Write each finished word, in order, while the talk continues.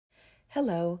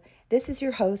Hello, this is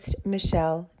your host,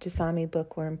 Michèle, Jasami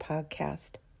Bookworm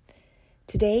Podcast.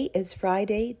 Today is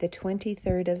Friday, the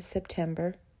 23rd of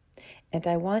September, and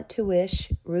I want to wish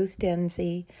Ruth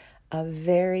Denzey a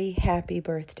very happy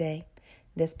birthday.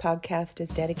 This podcast is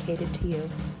dedicated to you.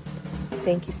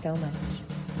 Thank you so much.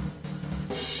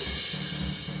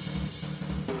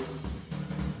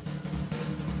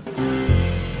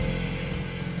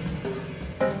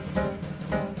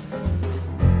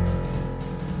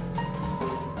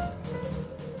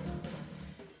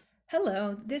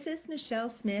 Hello, this is Michèle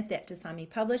Smith at Jasami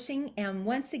Publishing, and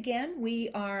once again, we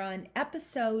are on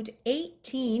episode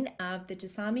 18 of the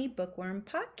Jasami Bookworm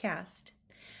Podcast.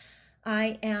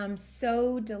 I am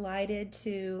so delighted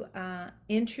to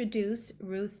introduce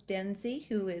Ruth Denzey,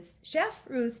 who is Chef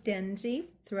Ruth Denzey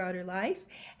throughout her life,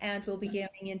 and we'll be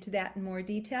getting into that in more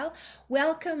detail.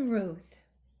 Welcome, Ruth.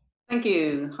 Thank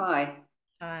you. Hi.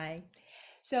 Hi.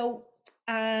 So,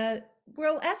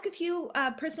 we'll ask a few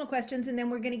personal questions, and then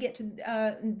we're going to get to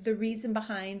the reason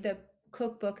behind the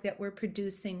cookbook that we're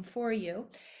producing for you.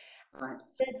 Right.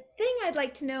 The thing I'd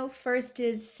like to know first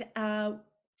is,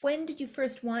 when did you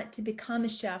first want to become a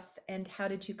chef, and how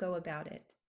did you go about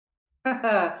it?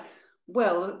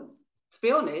 Well, to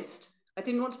be honest, I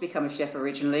didn't want to become a chef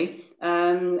originally.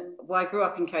 Well, I grew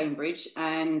up in Cambridge,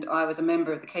 and I was a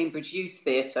member of the Cambridge Youth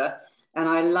Theatre, and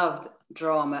I loved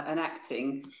drama and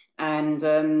acting. And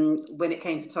when it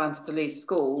came to time to leave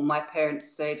school, my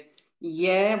parents said,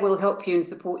 yeah, we'll help you and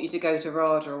support you to go to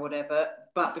RADA or whatever.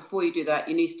 But before you do that,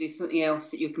 you need to do something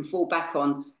else that you can fall back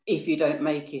on if you don't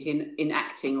make it in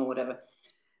acting or whatever.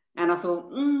 And I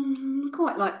thought, I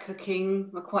quite like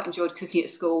cooking. I quite enjoyed cooking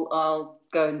at school. I'll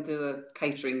go and do a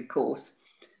catering course.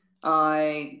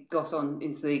 I got on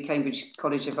into the Cambridge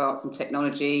College of Arts and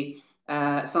Technology,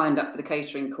 signed up for the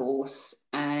catering course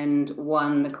and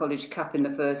won the College Cup in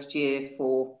the first year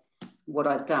for what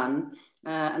I'd done,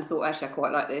 and thought, actually, I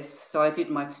quite like this. So I did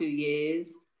my 2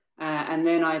 years, and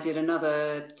then I did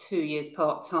another 2 years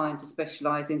part-time to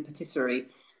specialise in patisserie.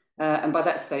 And by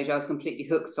that stage, I was completely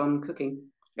hooked on cooking.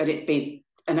 And it's been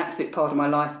an absolute part of my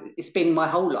life. It's been my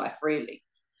whole life, really.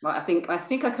 I think I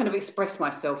kind of express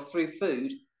myself through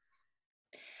food.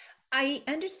 I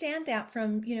understand that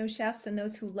from, chefs and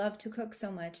those who love to cook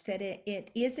so much, that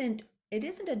it isn't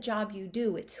a job you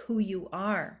do, it's who you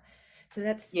are. So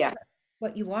that's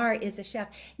what you are is a chef.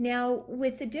 Now,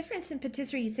 with the difference in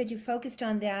patisserie, you said you focused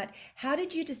on that. How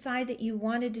did you decide that you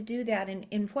wanted to do that?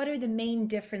 And what are the main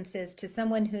differences to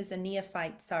someone who's a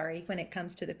neophyte, when it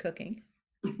comes to the cooking?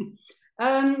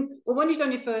 Well, when you've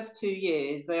done your first 2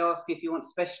 years, they ask you if you want to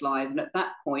specialise. And at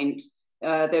that point,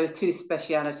 there was two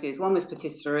specialities. One was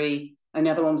patisserie and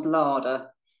the other one was larder.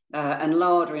 And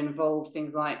larder involved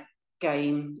things like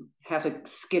game, how to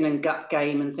skin and gut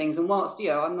game and things. And whilst,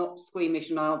 I'm not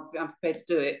squeamish and I'm prepared to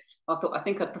do it, I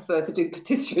think I'd prefer to do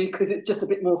patisserie because it's just a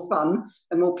bit more fun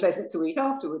and more pleasant to eat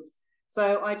afterwards.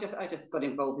 So I just got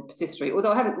involved with patisserie,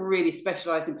 although I haven't really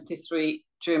specialised in patisserie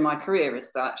during my career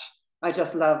as such. I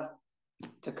just love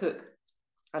to cook.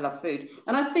 I love food.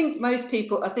 And I think most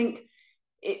people,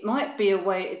 it might be a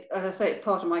way, as I say, it's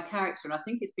part of my character. And I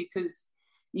think it's because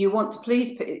you want to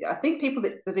please people. I think people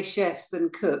that are chefs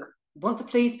and cook want to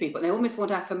please people. And they almost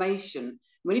want affirmation.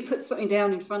 When you put something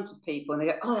down in front of people and they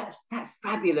go, oh, that's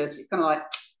fabulous. It's kind of like,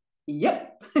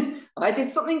 yep, I did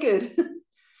something good.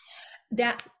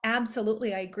 That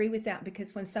absolutely, I agree with that,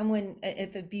 because when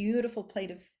if a beautiful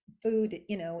plate of food,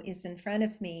 is in front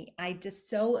of me, I just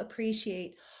so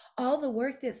appreciate all the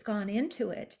work that's gone into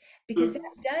it, because that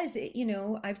does it.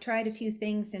 I've tried a few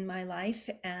things in my life,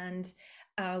 and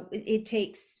it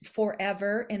takes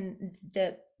forever, and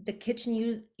the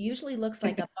kitchen usually looks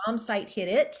like a bomb site hit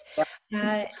it.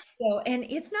 And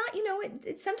it's not,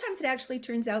 sometimes it actually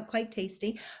turns out quite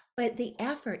tasty, but the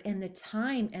effort and the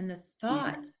time and the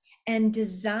thought and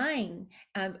design,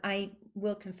 I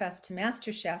will confess to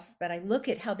MasterChef, but I look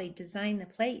at how they design the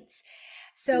plates.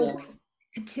 So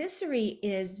patisserie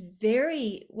is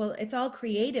it's all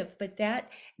creative, but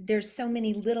there's so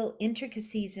many little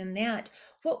intricacies in that.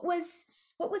 What was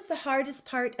the hardest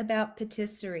part about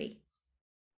patisserie?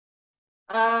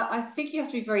 I think you have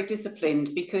to be very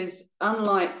disciplined, because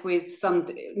unlike with some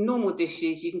normal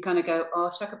dishes, you can kind of go, oh,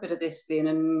 I'll chuck a bit of this in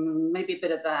and maybe a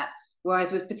bit of that.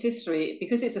 Whereas with patisserie,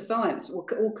 because it's a science, all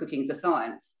cooking's a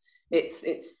science. It's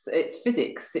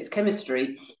physics, it's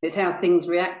chemistry, it's how things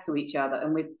react to each other.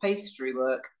 And with pastry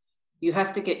work, you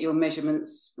have to get your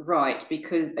measurements right,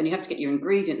 and you have to get your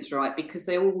ingredients right, because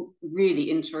they all really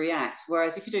interact.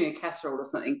 Whereas if you're doing a casserole or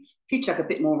something, if you chuck a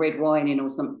bit more red wine in or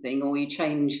something, or you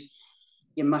change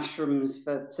your mushrooms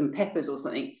for some peppers or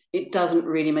something, it doesn't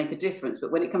really make a difference.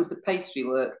 But when it comes to pastry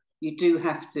work, you do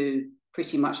have to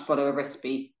pretty much follow a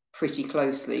recipe pretty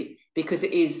closely, because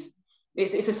it's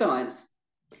a science.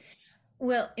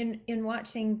 Well, in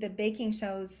watching the baking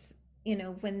shows,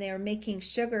 when they're making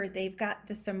sugar, they've got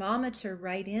the thermometer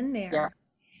right in Yeah, there.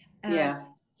 Uh, yeah.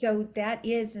 so that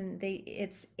is, and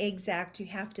it's exact. You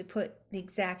have to put the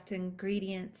exact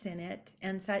ingredients in it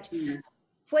and such. Mm.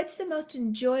 What's the most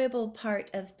enjoyable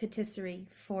part of patisserie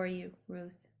for you,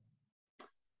 Ruth?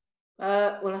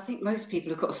 Well, I think most people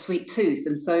have got a sweet tooth,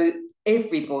 and so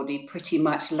everybody pretty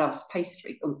much loves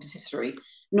pastry or patisserie.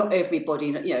 Not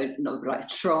everybody, not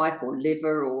likes tripe or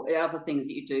liver or other things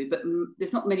that you do, but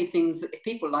there's not many things that if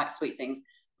people like sweet things,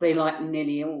 they like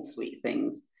nearly all sweet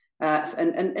things.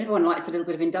 And everyone likes a little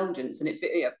bit of indulgence, and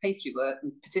pastry work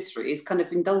and patisserie is kind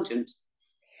of indulgent.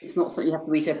 It's not something you have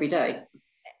to eat every day.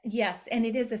 Yes, and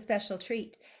it is a special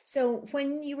treat. So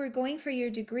when you were going for your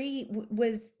degree,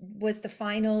 was the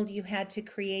final you had to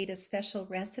create a special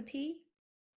recipe?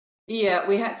 Yeah,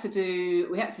 we had to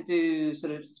do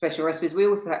sort of special recipes. We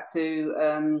also had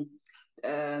to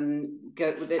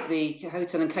go with the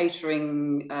hotel and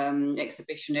catering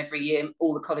exhibition every year.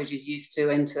 All the colleges used to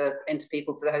enter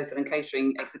people for the hotel and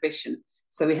catering exhibition,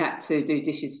 so we had to do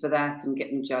dishes for that and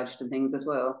get them judged and things as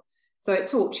well. So it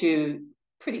taught you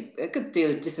a good deal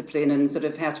of discipline and sort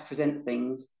of how to present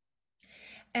things.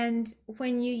 And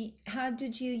how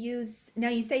did you use, now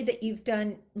you say that you've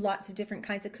done lots of different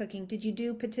kinds of cooking. Did you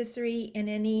do patisserie in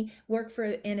any work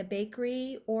in a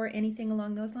bakery or anything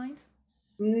along those lines?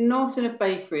 Not in a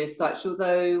bakery as such,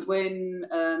 although when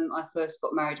I first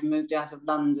got married and moved out of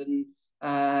London,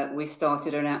 we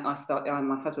started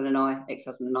my husband and I,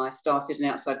 ex-husband and I, started an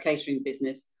outside catering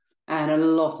business, and a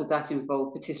lot of that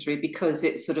involved patisserie because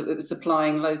it was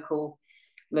supplying local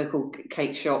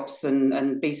cake shops and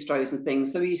bistros and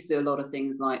things. So we used to do a lot of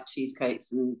things like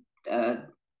cheesecakes and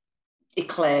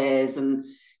eclairs and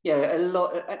a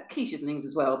lot of quiches and things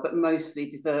as well, but mostly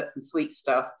desserts and sweet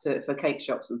stuff for cake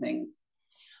shops and things.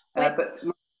 What But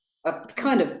I've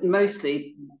kind of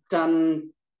mostly done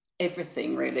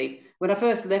everything really. When I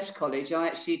first left college, I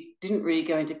actually didn't really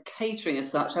go into catering as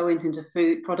such. I went into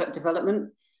food product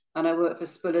development, and I worked for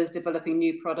Spullers developing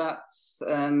new products,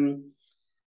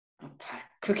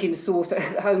 cooking sauce,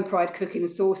 Home Pride cooking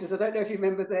sauces. I don't know if you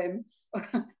remember them.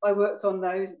 I worked on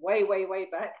those way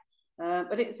back.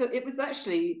 But it was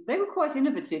actually, they were quite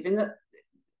innovative in that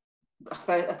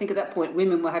I think at that point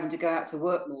women were having to go out to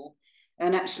work more,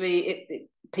 and actually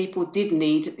people did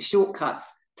need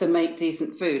shortcuts to make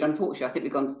decent food. Unfortunately, I think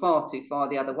we've gone far too far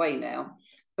the other way now.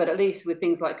 But at least with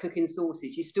things like cooking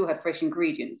sauces, you still had fresh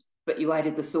ingredients, but you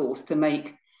added the sauce to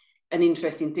make an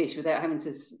interesting dish without having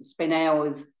to spend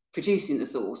hours producing the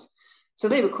sauce. So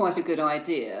they were quite a good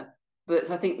idea. But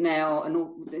I think now,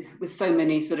 with so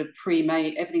many sort of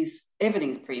pre-made,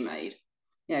 everything's pre-made.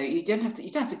 You don't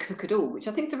have to cook at all, which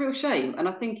I think is a real shame. And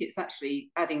I think it's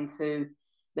actually adding to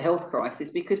the health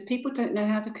crisis because people don't know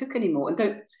how to cook anymore, and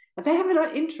they have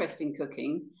an interest in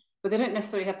cooking, but they don't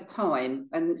necessarily have the time.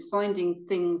 And it's finding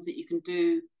things that you can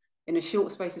do in a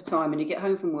short space of time, and you get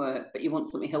home from work, but you want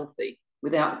something healthy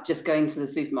without just going to the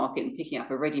supermarket and picking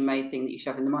up a ready-made thing that you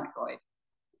shove in the microwave.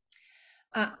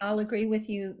 I'll agree with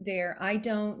you there. I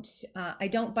don't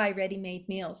buy ready-made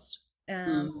meals.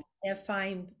 Mm. If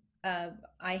I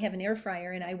have an air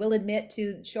fryer, and I will admit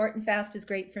to short and fast is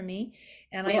great for me.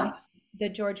 And I Yeah, have the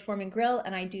George Foreman grill,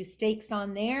 and I do steaks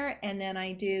on there, and then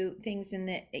I do things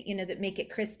that make it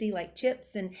crispy, like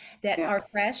chips, and that yeah. are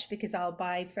fresh, because I'll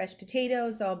buy fresh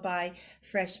potatoes, I'll buy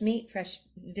fresh meat, fresh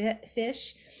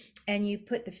fish, and you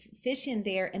put the fish in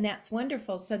there, and that's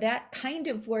wonderful. So that kind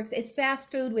of works. It's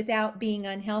fast food without being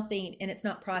unhealthy, and it's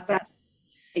not processed.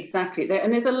 Exactly.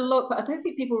 And there's a lot, but I don't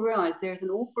think people realize there's an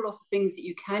awful lot of things that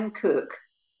you can cook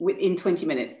within 20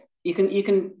 minutes. You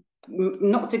can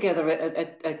knock together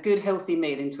a good healthy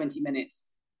meal in 20 minutes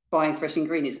buying fresh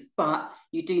ingredients, but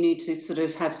you do need to sort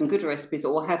of have some good recipes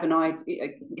or have an idea,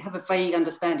 have a vague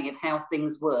understanding of how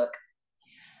things work.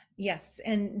 Yes,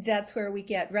 and that's where we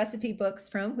get recipe books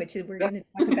from, which we're going to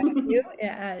talk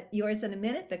about yours in a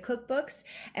minute, the cookbooks,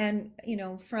 and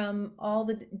from all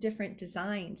the different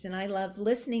designs. And I love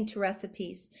listening to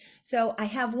recipes. So I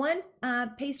have one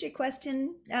pastry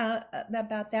question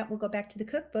about that. We'll go back to the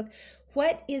cookbook.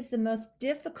 What is the most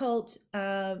difficult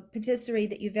patisserie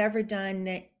that you've ever done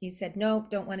that you said, nope,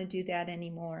 don't want to do that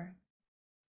anymore?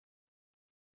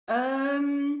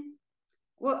 Um,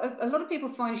 Well, a lot of people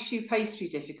find choux pastry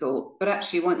difficult, but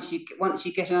actually, once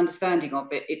you get an understanding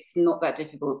of it, it's not that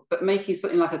difficult. But making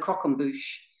something like a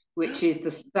croquembouche, which is the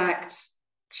stacked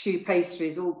choux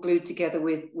pastries all glued together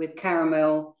with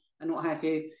caramel and what have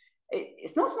you,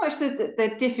 it's not so much that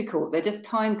they're difficult, they're just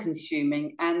time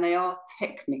consuming and they are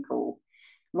technical.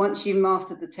 Once you've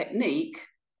mastered the technique,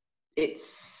 it's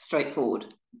straightforward.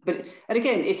 But and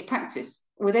again, it's practice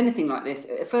with anything like this.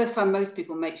 The first time most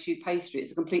people make choux pastry,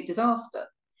 it's a complete disaster.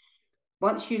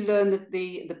 Once you learn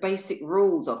the basic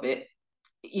rules of it,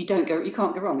 you can't go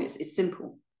wrong. It's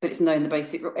simple, but it's knowing the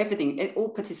basic everything. All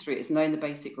patisserie is knowing the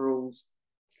basic rules.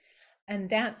 And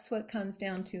that's what comes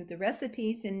down to the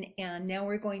recipes. And now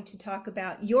we're going to talk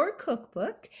about your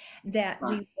cookbook that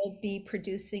Right. we will be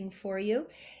producing for you.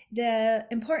 The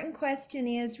important question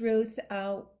is, Ruth,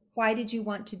 why did you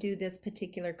want to do this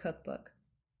particular cookbook?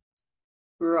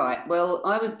 Right. Well,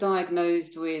 I was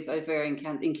diagnosed with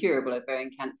incurable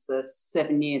ovarian cancer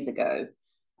 7 years ago.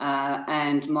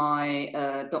 And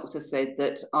my doctor said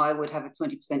that I would have a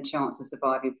 20% chance of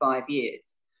surviving 5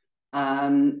 years.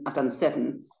 I've done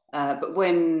 7. But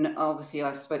when obviously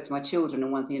I spoke to my children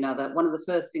and one thing or another, one of the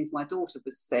first things my daughter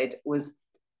said was,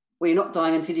 "Well, you're not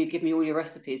dying until you give me all your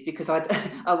recipes because I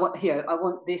want, I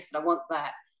want this and I want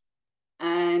that."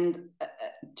 And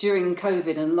during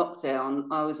COVID and lockdown,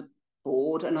 I was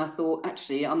bored and I thought,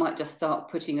 actually, I might just start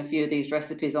putting a few of these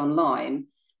recipes online.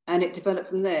 And it developed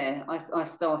from there. I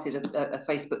started a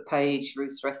Facebook page,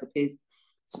 Ruth's Recipes,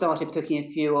 started putting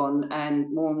a few on,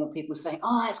 and more people saying,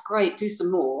 "Oh, that's great, do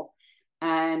some more."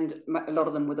 And a lot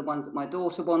of them were the ones that my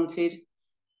daughter wanted.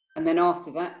 And then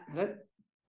after that, hello?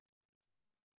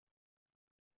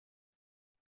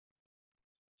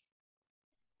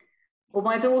 Well,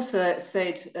 my daughter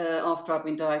said after I'd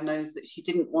been diagnosed that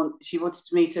she wanted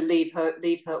me to leave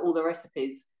her all the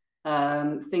recipes,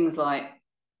 things like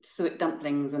suet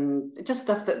dumplings and just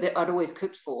stuff that I'd always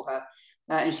cooked for her,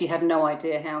 and she had no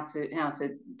idea how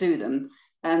to do them.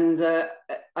 And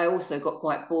I also got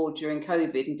quite bored during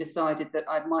COVID and decided that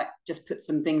I might just put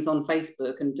some things on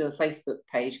Facebook and do a Facebook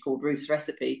page called Ruth's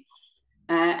Recipe,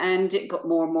 and it got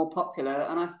more and more popular.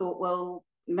 And I thought, well,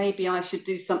 maybe I should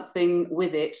do something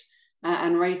with it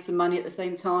and raise some money at the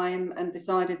same time, and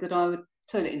decided that I would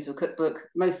turn it into a cookbook.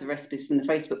 Most of the recipes from the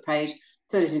Facebook page,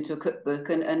 turn it into a cookbook,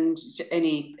 and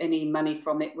any money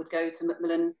from it would go to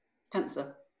Macmillan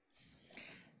Cancer.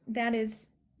 That is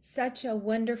such a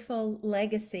wonderful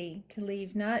legacy to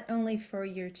leave, not only for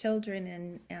your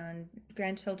children and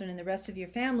grandchildren and the rest of your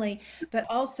family, but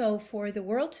also for the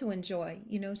world to enjoy.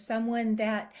 Someone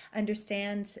that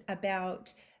understands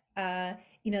about,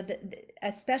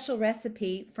 a special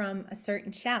recipe from a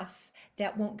certain chef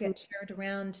that won't get shared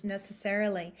around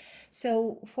necessarily.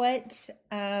 So, what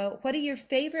are your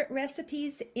favorite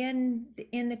recipes in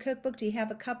the cookbook? Do you have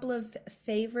a couple of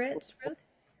favorites, Ruth?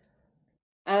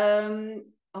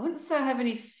 I wouldn't say I have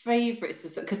any favourites,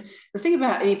 because the thing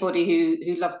about anybody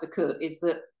who loves to cook is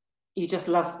that you just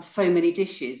love so many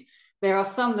dishes. There are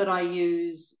some that I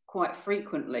use quite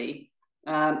frequently,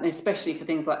 especially for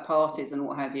things like parties and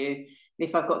what have you.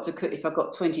 If I've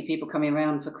got 20 people coming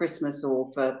around for Christmas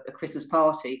or for a Christmas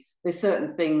party, there's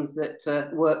certain things that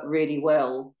work really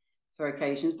well for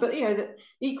occasions. But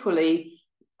equally,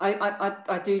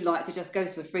 I do like to just go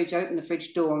to the fridge, open the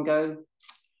fridge door, and go,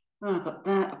 "Oh, I've got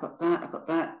that, I've got that, I've got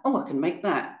that. Oh, I can make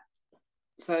that."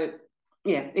 So,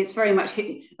 yeah, it's very much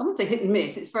I wouldn't say hit and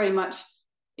miss. It's very much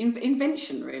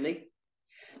invention, really.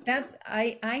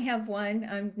 I have one.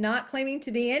 I'm not claiming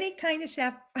to be any kind of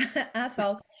chef at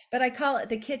all, but I call it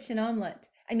the kitchen omelet.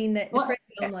 I mean the What? fridge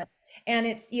Yeah, omelet. And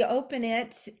it's you open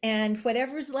it and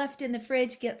whatever's left in the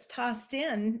fridge gets tossed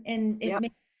in and it yeah,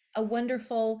 makes a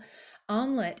wonderful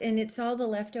omelet, and it's all the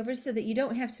leftovers so that you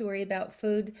don't have to worry about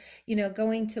food,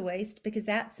 going to waste, because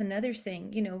that's another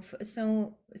thing,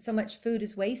 so much food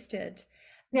is wasted.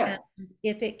 yeah, And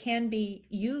if it can be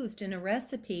used in a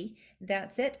recipe,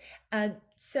 that's it.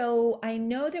 So I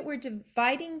know that we're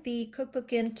dividing the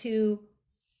cookbook into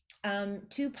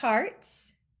 2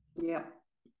 parts. yeah,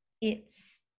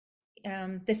 It's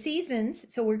the seasons.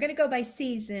 So we're going to go by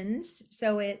seasons.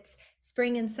 So it's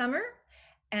spring and summer,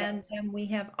 yeah, and then we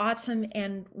have autumn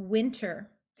and winter.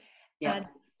 Uh, yeah.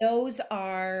 those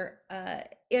are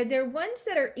there ones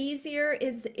that are easier?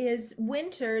 Is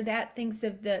winter that thinks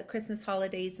of the Christmas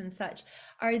holidays and such?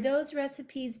 Are those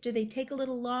recipes, do they take a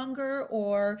little longer,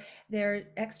 or they're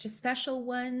extra special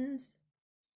ones?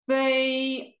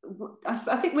 I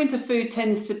think winter food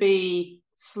tends to be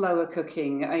slower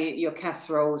cooking, your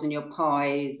casseroles and your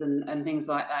pies and things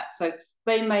like that. So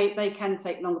they can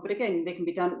take longer, but again, they can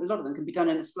be done. A lot of them can be done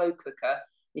in a slow cooker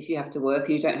if you have to work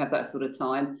and you don't have that sort of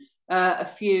time. A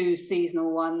few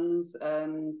seasonal ones.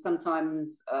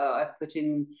 Sometimes I put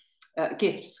in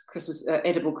gifts, Christmas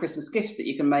edible Christmas gifts that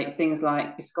you can make. Things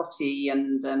like biscotti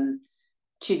and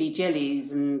chili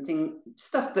jellies and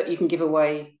stuff that you can give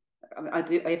away I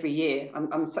do every year.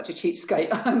 I'm such a cheapskate.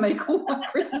 I make all my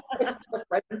Christmas presents for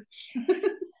friends.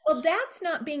 Well, that's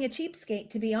not being a cheapskate,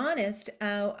 to be honest.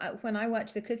 When I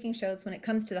watch the cooking shows, when it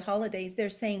comes to the holidays, they're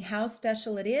saying how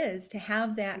special it is to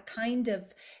have that kind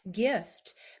of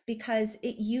gift because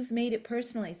you've made it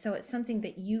personally. So it's something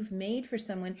that you've made for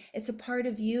someone. It's a part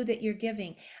of you that you're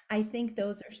giving. I think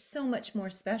those are so much more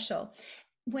special.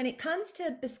 When it comes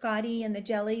to biscotti and the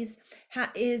jellies, how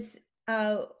is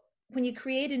when you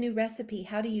create a new recipe,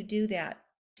 how do you do that?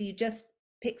 Do you just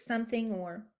pick something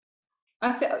or?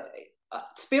 I think,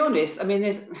 to be honest, I mean,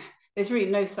 there's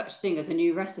really no such thing as a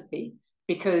new recipe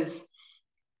because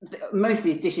most of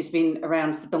these dishes have been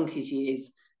around for donkey's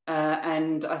years.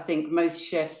 And I think most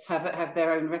chefs have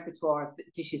their own repertoire of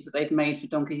dishes that they've made for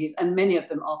donkey's years, and many of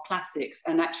them are classics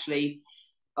and actually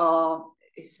are,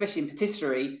 especially in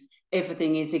patisserie,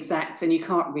 everything is exact and you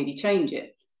can't really change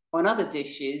it. On other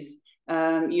dishes,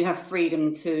 you have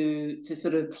freedom to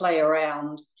sort of play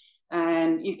around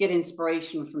and you get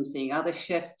inspiration from seeing other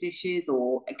chefs' dishes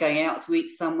or going out to eat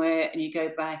somewhere and you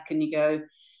go back and you go,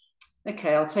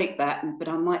 okay, I'll take that, but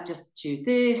I might just do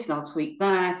this and I'll tweak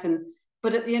that.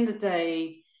 But at the end of the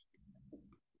day,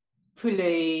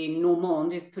 poulet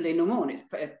normand is poulet normand.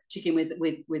 It's chicken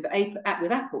with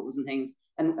apples and things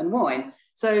and wine.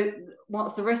 So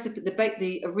what's the recipe?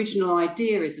 The original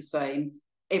idea is the same.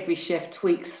 Every chef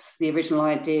tweaks the original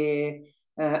idea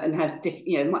and has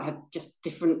might have just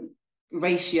different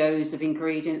ratios of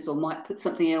ingredients or might put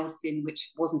something else in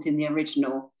which wasn't in the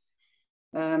original.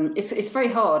 It's very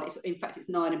hard. In fact, it's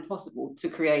nigh impossible to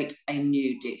create a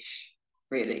new dish,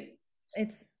 really.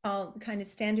 It's all kind of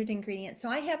standard ingredients. So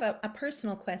I have a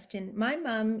personal question. My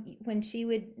mom, when she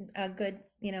would a good,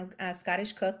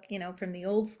 Scottish cook, from the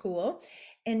old school,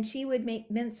 and she would make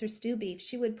mince or stew beef,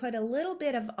 she would put a little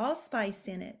bit of allspice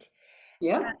in it.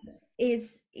 Yeah.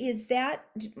 Is that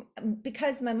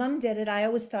because my mom did it? I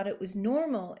always thought it was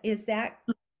normal. Is that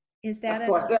That's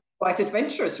quite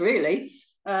adventurous, really.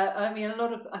 I mean,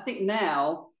 I think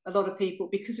now a lot of people,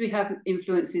 because we have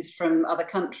influences from other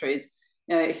countries,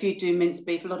 if you do minced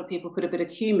beef, a lot of people put a bit of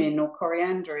cumin or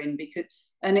coriander in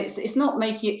and it's not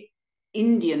making it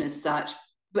Indian as such,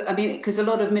 but I mean, because a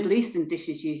lot of Middle Eastern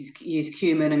dishes use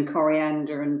cumin and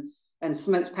coriander and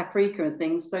smoked paprika and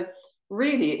things. So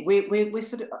really, we're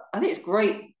sort of, I think it's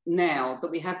great now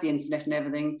that we have the internet and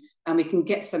everything, and we can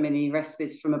get so many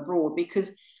recipes from abroad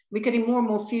because we're getting more and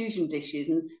more fusion dishes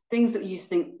and things that you used to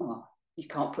think, oh, you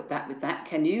can't put that with that,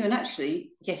 can you? And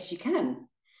actually, yes, you can.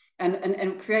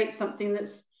 And create something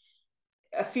that's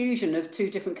a fusion of two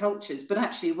different cultures, but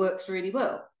actually works really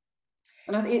well.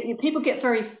 And I think people get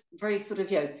very, very sort of,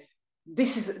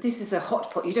 this is a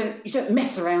hot pot. You don't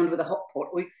mess around with a hot pot,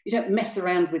 or you don't mess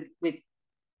around with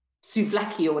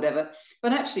souvlaki or whatever.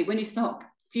 But actually, when you start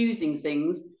fusing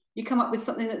things, you come up with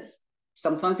something that's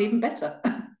sometimes even better.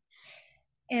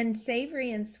 and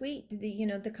savory and sweet,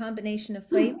 the combination of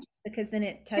flavors, because then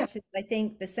it Yeah. touches, I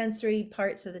think, the sensory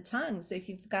parts of the tongue. So if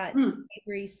you've got Mm.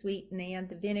 savory, sweet, and they add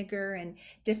the vinegar and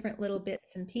different little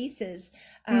bits and pieces.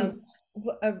 Mm.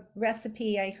 A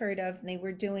recipe I heard of, and they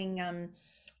were doing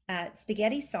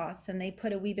spaghetti sauce, and they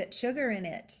put a wee bit sugar in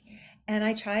it, and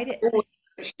I tried it. Always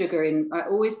put sugar in. I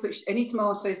always put any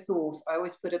tomato sauce. I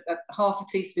always put a half a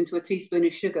teaspoon to a teaspoon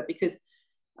of sugar because,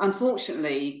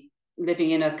 unfortunately,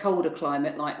 living in a colder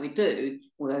climate like we do,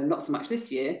 although not so much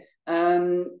this year,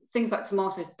 things like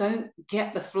tomatoes don't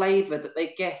get the flavour that they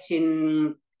get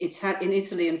in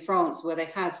Italy and France, where they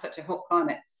have such a hot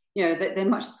climate. They're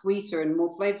much sweeter and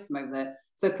more flavoursome over there.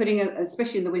 So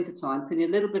especially in the wintertime, putting a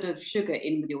little bit of sugar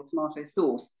in with your tomato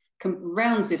sauce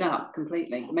rounds it up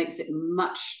completely. It makes it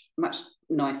much, much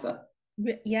nicer.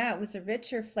 Yeah, it was a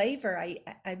richer flavor.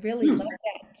 I really love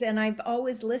that. And I've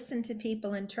always listened to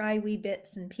people and try wee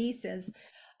bits and pieces.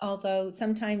 Although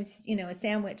sometimes,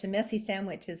 a messy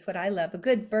sandwich is what I love. A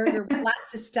good burger with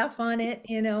lots of stuff on it,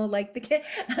 like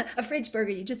a fridge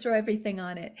burger, you just throw everything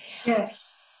on it.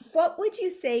 Yes. What would you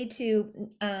say to,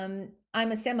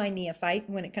 I'm a semi-neophyte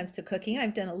when it comes to cooking.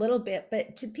 I've done a little bit,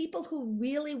 but to people who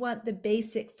really want the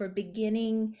basic for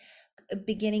beginning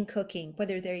cooking,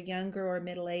 whether they're younger or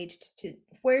middle-aged,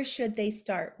 where should they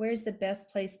start? Where's the best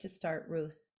place to start,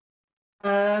 Ruth?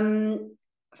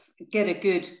 Get a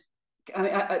good.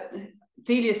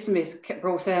 Delia Smith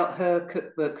brought out her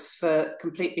cookbooks for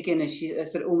complete beginners. She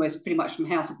said almost pretty much from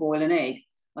how to boil an egg.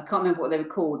 I can't remember what they were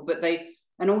called, but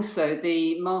and also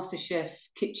the MasterChef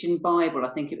Kitchen Bible, I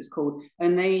think it was called,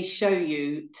 and they show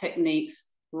you techniques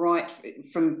right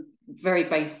from very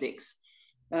basics.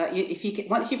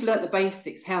 Once you've learnt the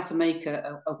basics, how to make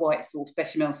a white sauce,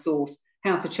 bechamel sauce,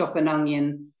 how to chop an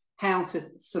onion, how to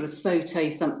sort of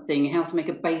saute something, how to make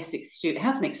a basic stew,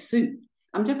 how to make soup.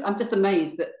 I'm just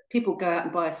amazed that people go out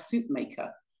and buy a soup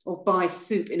maker or buy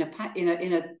soup in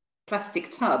a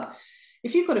plastic tub.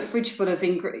 If you've got a fridge full of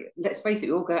ingredients, let's face it,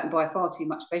 we all go out and buy far too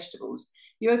much vegetables.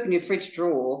 You open your fridge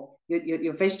drawer,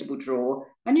 your vegetable drawer,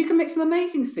 and you can make some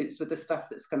amazing soups with the stuff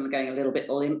that's kind of going a little bit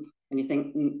limp, and you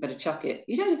think, better chuck it.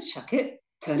 You don't have to chuck it,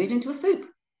 turn it into a soup.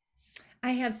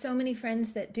 I have so many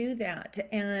friends that do that,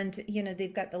 and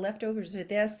they've got the leftovers or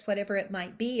this, whatever it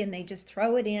might be, and they just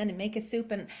throw it in and make a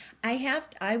soup. And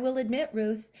I will admit,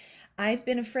 Ruth, I've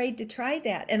been afraid to try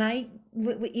that, and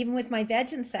even with my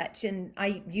veg and such, and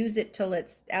I use it till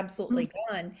it's absolutely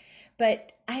gone.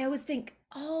 But I always think,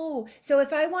 oh, so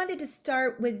if I wanted to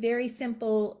start with very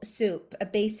simple soup, a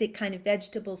basic kind of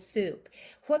vegetable soup,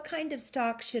 what kind of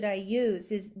stock should I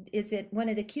use? Is it one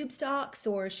of the cube stocks,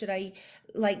 or should I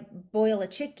like boil a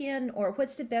chicken, or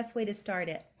what's the best way to start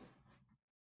it?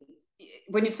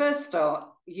 When you first start,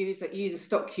 use a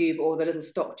stock cube or the little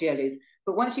stock jellies.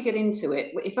 But once you get into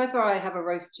it, if ever I have a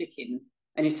roast chicken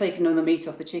and you've taken all the meat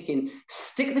off the chicken,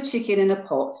 stick the chicken in a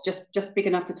pot, just big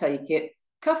enough to take it,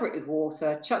 cover it with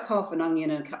water, chuck half an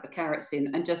onion and a couple of carrots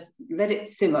in, and just let it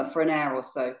simmer for an hour or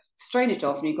so. Strain it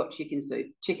off, and you've got chicken soup,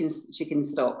 chicken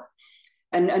stock.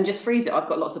 And just freeze it. I've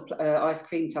got lots of ice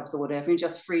cream tubs or whatever, and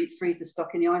just freeze the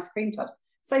stock in the ice cream tubs.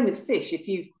 Same with fish.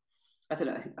 I don't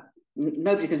know,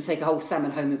 nobody's going to take a whole salmon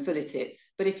home and fillet it.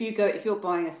 But if you're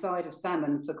buying a side of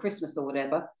salmon for Christmas or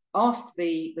whatever, ask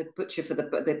the butcher or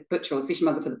the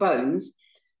fishmonger for the bones.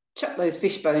 Chuck those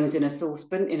fish bones in a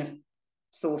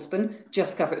saucepan.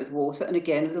 Just cover it with water, and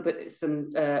again a little bit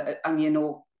some onion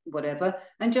or whatever,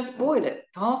 and just boil it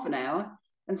for half an hour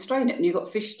and strain it, and you've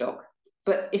got fish stock.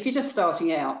 But if you're just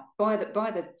starting out, buy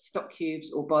the stock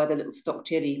cubes or buy the little stock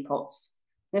jelly pots.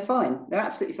 They're fine. They're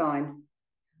absolutely fine.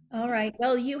 All right.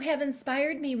 Well, you have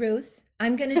inspired me, Ruth.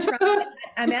 I'm going to try that.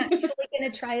 I'm actually going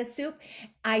to try a soup.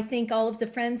 I think all of the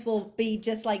friends will be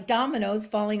just like dominoes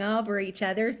falling over each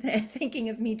other, thinking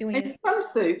of me doing It's some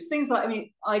soups, things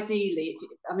like, ideally,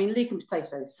 leek and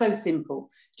potato, so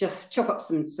simple. Just chop up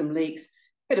some leeks,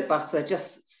 bit of butter,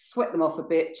 just sweat them off a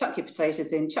bit, chuck your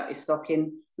potatoes in, chuck your stock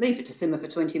in, leave it to simmer for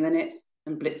 20 minutes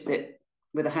and blitz it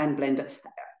with a hand blender.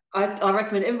 I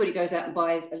recommend everybody goes out and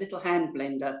buys a little hand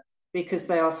blender, because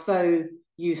they are so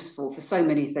useful for so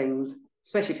many things,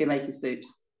 especially if you're making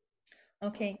soups.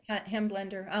 Okay, hand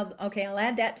blender. I'll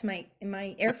add that to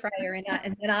my air fryer,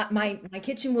 and then my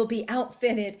kitchen will be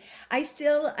outfitted.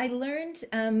 I learned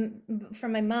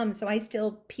from my mom, so I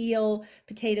still peel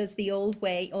potatoes the old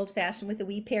way, old fashioned, with a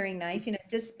wee paring knife,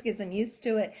 just because I'm used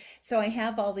to it. So I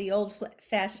have all the old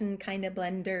fashioned kind of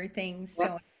blender things. Yep.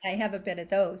 So I have a bit of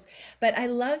those. But I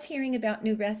love hearing about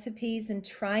new recipes and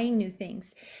trying new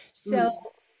things. So Mm.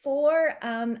 for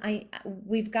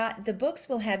we've got the books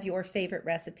will have your favorite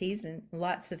recipes, and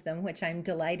lots of them, which I'm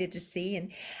delighted to see.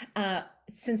 And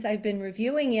since I've been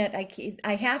reviewing it,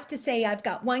 I have to say I've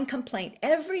got one complaint.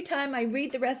 Every time I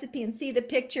read the recipe and see the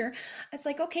picture, it's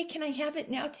like, okay, can I have it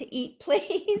now to eat,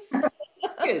 please?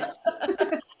 Good.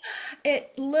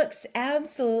 It looks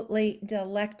absolutely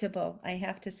delectable, I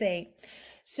have to say.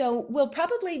 So we'll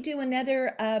probably do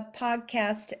another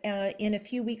podcast in a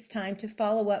few weeks' time to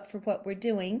follow up for what we're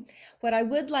doing. What I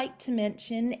would like to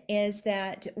mention is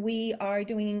that we are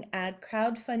doing a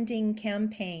crowdfunding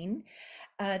campaign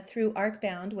through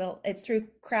Arcbound. Well, it's through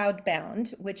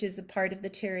Crowdbound, which is a part of the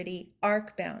charity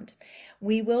Arcbound.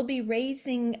 We will be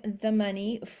raising the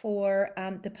money for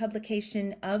the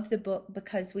publication of the book,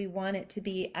 because we want it to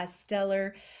be a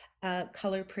stellar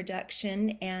color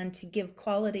production, and to give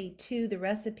quality to the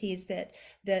recipes that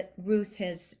Ruth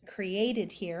has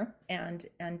created here and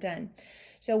done.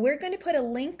 So we're going to put a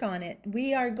link on it.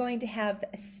 We are going to have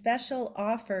special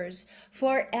offers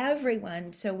for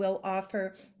everyone. So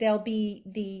there'll be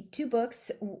the 2 books,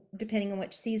 depending on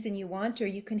which season you want, or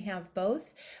you can have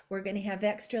both. We're going to have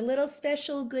extra little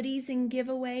special goodies and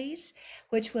giveaways,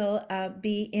 which will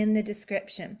be in the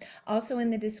description. Also in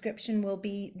the description will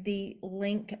be the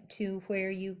link to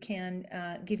where you can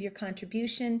give your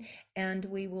contribution, and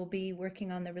we will be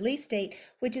working on the release date,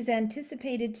 which is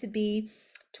anticipated to be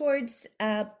towards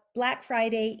Black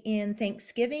Friday and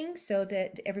Thanksgiving, so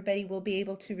that everybody will be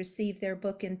able to receive their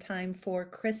book in time for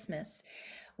Christmas.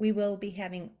 We will be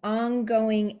having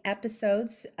ongoing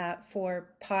episodes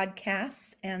for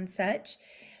podcasts and such.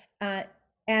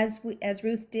 As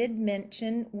Ruth did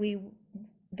mention,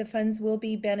 the funds will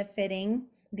be benefiting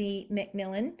the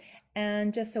Macmillan.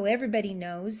 And just so everybody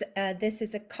knows, this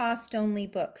is a cost-only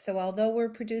book. So although we're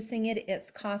producing it,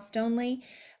 it's cost only.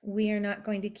 We are not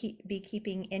going to be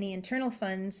keeping any internal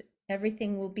funds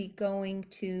everything will be going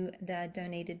to the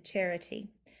donated charity,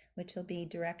 which will be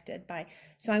directed by.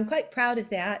 So I'm quite proud of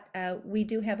that. We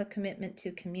do have a commitment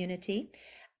to community.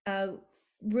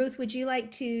 Ruth, would you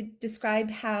like to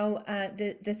describe how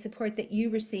the support that you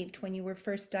received when you were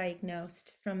first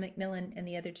diagnosed from Macmillan and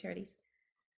the other charities?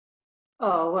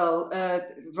 Oh, well,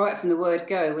 right from the word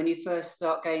go, when you first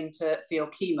start going for your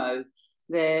chemo,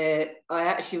 I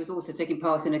actually was also taking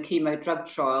part in a chemo drug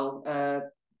trial at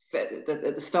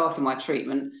the start of my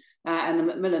treatment. And the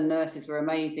Macmillan nurses were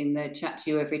amazing. They'd chat to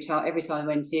you every time. Every time I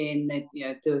went in,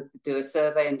 they'd do a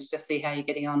survey and just see how you're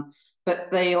getting on.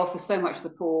 But they offer so much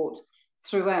support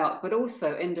throughout, but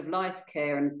also end of life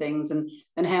care and things, and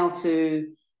how to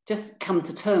just come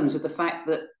to terms with the fact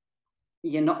that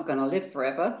you're not going to live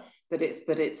forever, that it's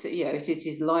it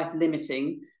is life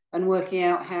limiting, and working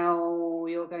out how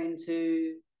you're going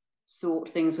to sort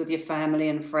things with your family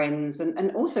and friends,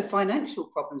 and also financial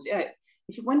problems.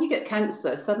 When you get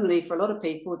cancer, suddenly for a lot of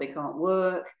people they can't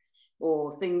work,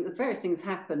 or various things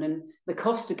happen, and the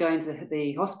cost of going to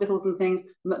the hospitals and things.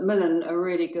 Macmillan are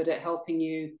really good at helping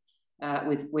you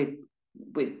with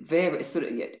various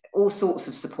all sorts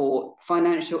of support,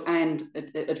 financial and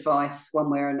advice,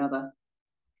 one way or another.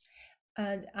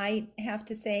 I have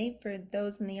to say, for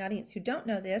those in the audience who don't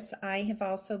know this, I have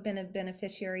also been a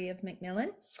beneficiary of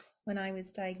Macmillan when I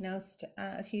was diagnosed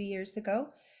a few years ago.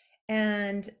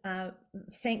 And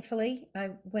thankfully,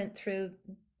 I went through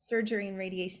surgery and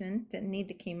radiation, didn't need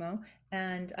the chemo,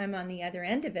 and I'm on the other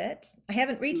end of it. I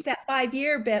haven't reached that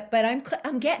 5-year bit, but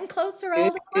I'm getting closer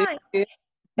all the time.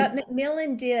 But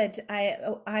Macmillan did.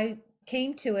 I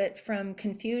came to it from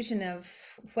confusion of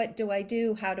what do I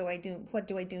do? How do I do? What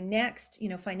do I do next?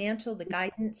 Financial, the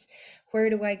guidance, where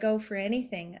do I go for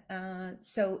anything?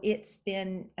 So it's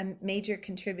been a major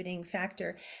contributing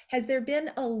factor. Has there been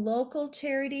a local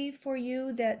charity for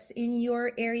you that's in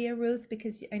your area, Ruth?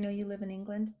 Because I know you live in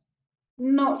England.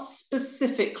 Not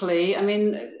specifically. I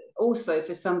mean, also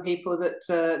for some people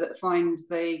that find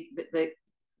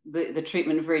the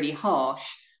treatment really harsh,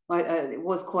 it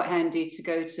was quite handy to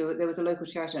go to. There was a local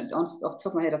charity, off the top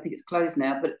of my head, I think it's closed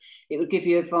now, but it would give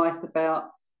you advice about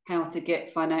how to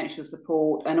get financial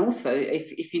support, and also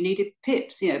if you needed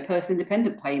PIPs, personal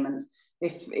independent payments.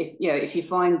 If you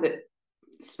find that,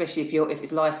 especially if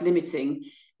it's life limiting,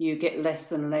 you get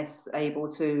less and less able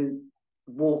to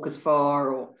walk as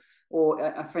far, or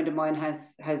a friend of mine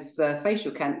has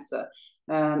facial cancer,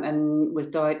 and was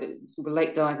with a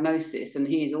late diagnosis, and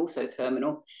he is also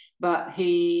terminal, but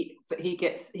he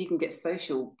can get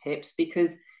social PIPs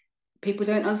because people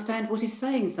don't understand what he's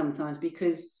saying sometimes,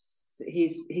 because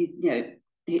he's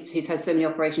had so many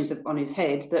operations on his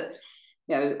head that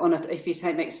if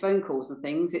he makes phone calls and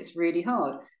things, it's really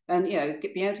hard. And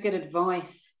be able to get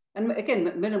advice, and again,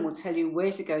 Macmillan will tell you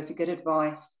where to go to get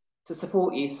advice to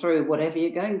support you through whatever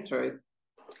you're going through.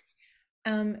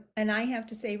 And I have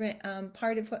to say,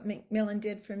 part of what Macmillan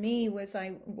did for me was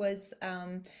I was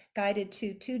guided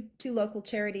to two local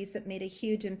charities that made a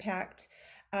huge impact.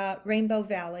 Rainbow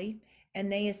Valley,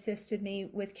 and they assisted me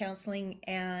with counseling,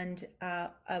 and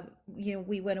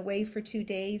we went away for 2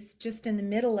 days just in the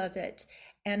middle of it,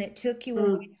 and it took you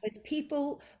away with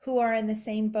people who are in the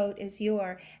same boat as you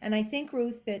are. And I think,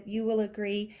 Ruth, that you will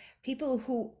agree, people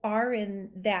who are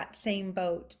in that same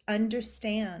boat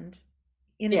understand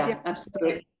in a different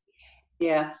absolutely way.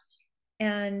 Yeah.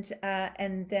 And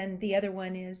then the other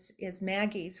one is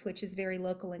Maggie's, which is very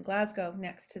local in Glasgow,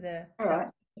 next to the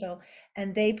hospital,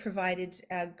 and they provided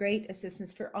great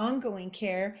assistance for ongoing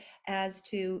care as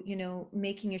to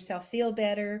making yourself feel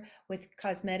better with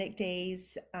cosmetic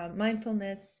days,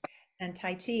 mindfulness, and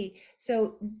Tai Chi.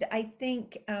 So I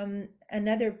think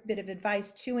another bit of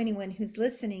advice to anyone who's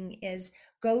listening is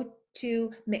go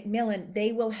to Macmillan.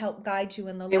 They will help guide you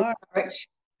in the large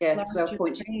they'll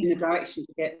point you in the direction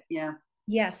to get.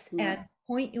 Yes, and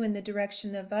point you in the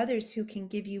direction of others who can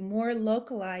give you more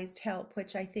localized help,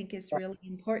 which I think is really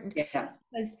important.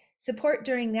 Because support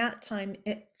during that time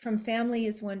from family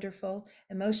is wonderful,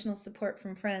 emotional support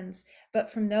from friends,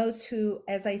 but from those who,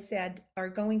 as I said, are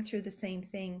going through the same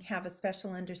thing, have a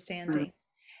special understanding.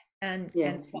 And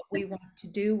what we want to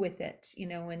do with it,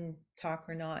 and talk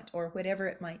or not, or whatever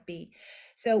it might be.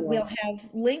 So we'll have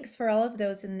links for all of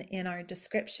those in our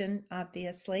description,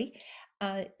 obviously.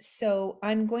 So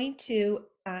I'm going to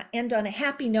end on a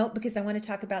happy note because I want to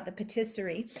talk about the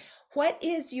patisserie. What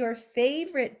is your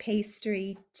favorite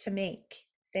pastry to make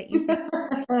that you think?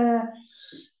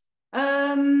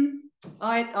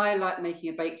 I like making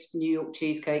a baked New York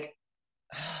cheesecake.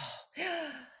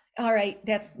 All right,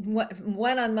 that's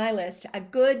one on my list. A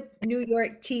good New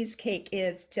York cheesecake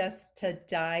is just to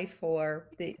die for.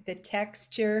 The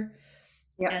texture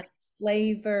Yeah, and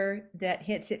flavor that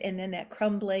hits it, and then that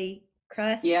crumbly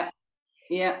crust. yeah,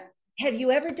 yeah. Have you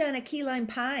ever done a key lime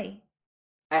pie?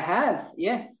 I have,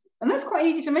 yes. And that's quite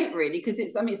easy to make, really, because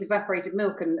it's, I mean, it's evaporated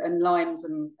milk and limes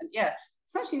and yeah,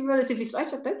 it's actually relatively,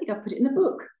 actually, I don't think I put it in the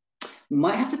book.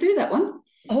 Might have to do that one.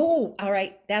 Oh, all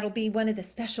right. That'll be one of the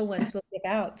special ones we'll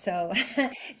give out. So,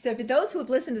 so for those who have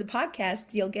listened to the podcast,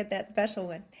 you'll get that special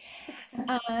one.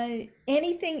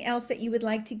 Anything else that you would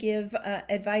like to give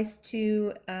advice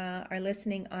to our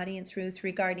listening audience, Ruth,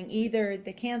 regarding either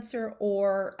the cancer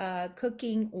or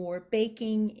cooking or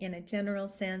baking in a general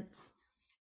sense?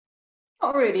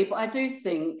 Not really, but I do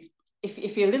think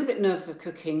if you're a little bit nervous of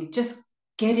cooking, just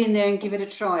get in there and give it a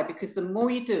try, because the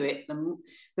more you do it,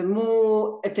 the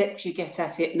more adept you get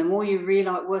at it, and the more you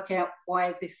realize, work out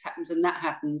why this happens and that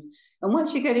happens. And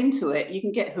once you get into it, you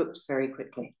can get hooked very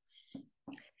quickly.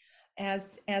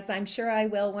 As I'm sure I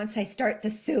will once I start the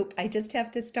soup. I just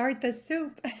have to start the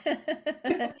soup.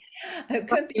 It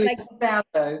could be With like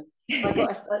sourdough,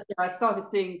 I started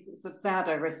seeing sort of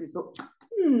sourdough recipes. Thought,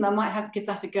 I might have to give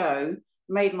that a go.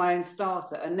 Made my own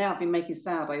starter, and now I've been making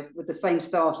sourdough with the same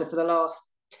starter for the last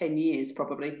 10 years,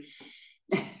 probably.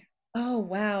 oh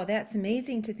wow, that's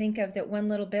amazing to think of that one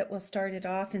little bit will start it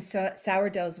off. And so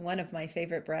sourdough is one of my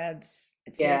favorite breads.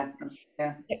 Yeah,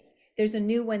 yeah. There's a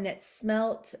new one that's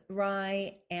smelt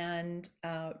rye and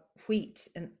wheat,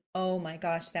 and oh my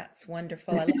gosh, that's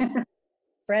wonderful. I love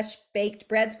fresh baked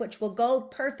breads, which will go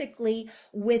perfectly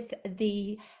with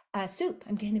the soup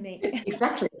I'm going to make.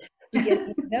 Exactly. To get one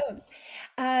of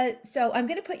those. So I'm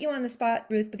going to put you on the spot,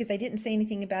 Ruth, because I didn't say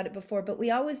anything about it before, but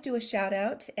we always do a shout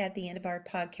out at the end of our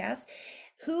podcast.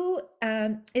 Who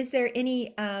is there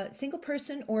any single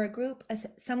person or a group,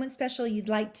 someone special you'd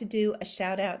like to do a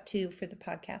shout out to for the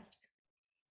podcast?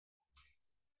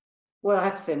 Well, I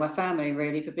have to say my family,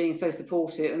 really, for being so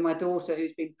supportive, and my daughter,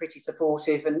 who's been pretty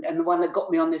supportive, and the one that got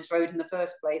me on this road in the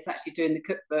first place, actually doing the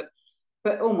cookbook.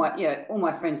 But all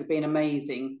my friends have been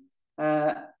amazing.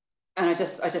 And I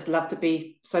just love to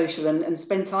be social and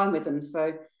spend time with them.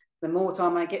 So the more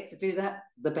time I get to do that,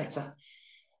 the better.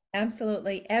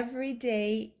 Absolutely. Every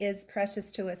day is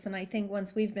precious to us. And I think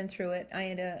once we've been through it, I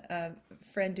had a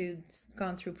friend who's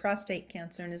gone through prostate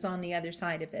cancer and is on the other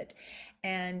side of it.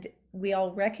 And we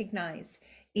all recognize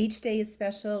each day is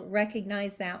special,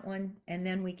 recognize that one, and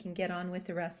then we can get on with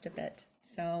the rest of it.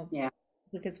 So, Yeah.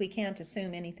 because we can't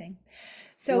assume anything.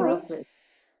 So, No, Ruth, absolutely.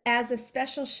 as a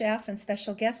special chef and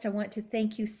special guest, I want to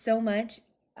thank you so much.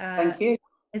 Thank you.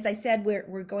 As I said,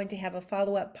 we're going to have a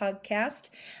follow-up podcast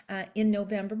in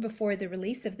November before the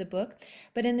release of the book.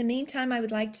 But in the meantime, I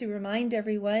would like to remind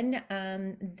everyone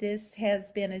this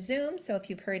has been a Zoom. So if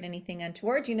you've heard anything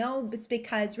untoward, you know it's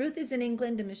because Ruth is in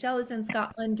England and Michèle is in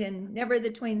Scotland, and never the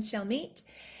twain shall meet.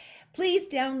 Please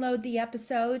download the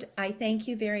episode. I thank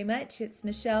you very much. It's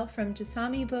Michèle from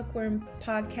Jasami Bookworm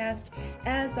Podcast.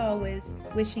 As always,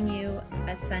 wishing you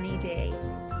a sunny day.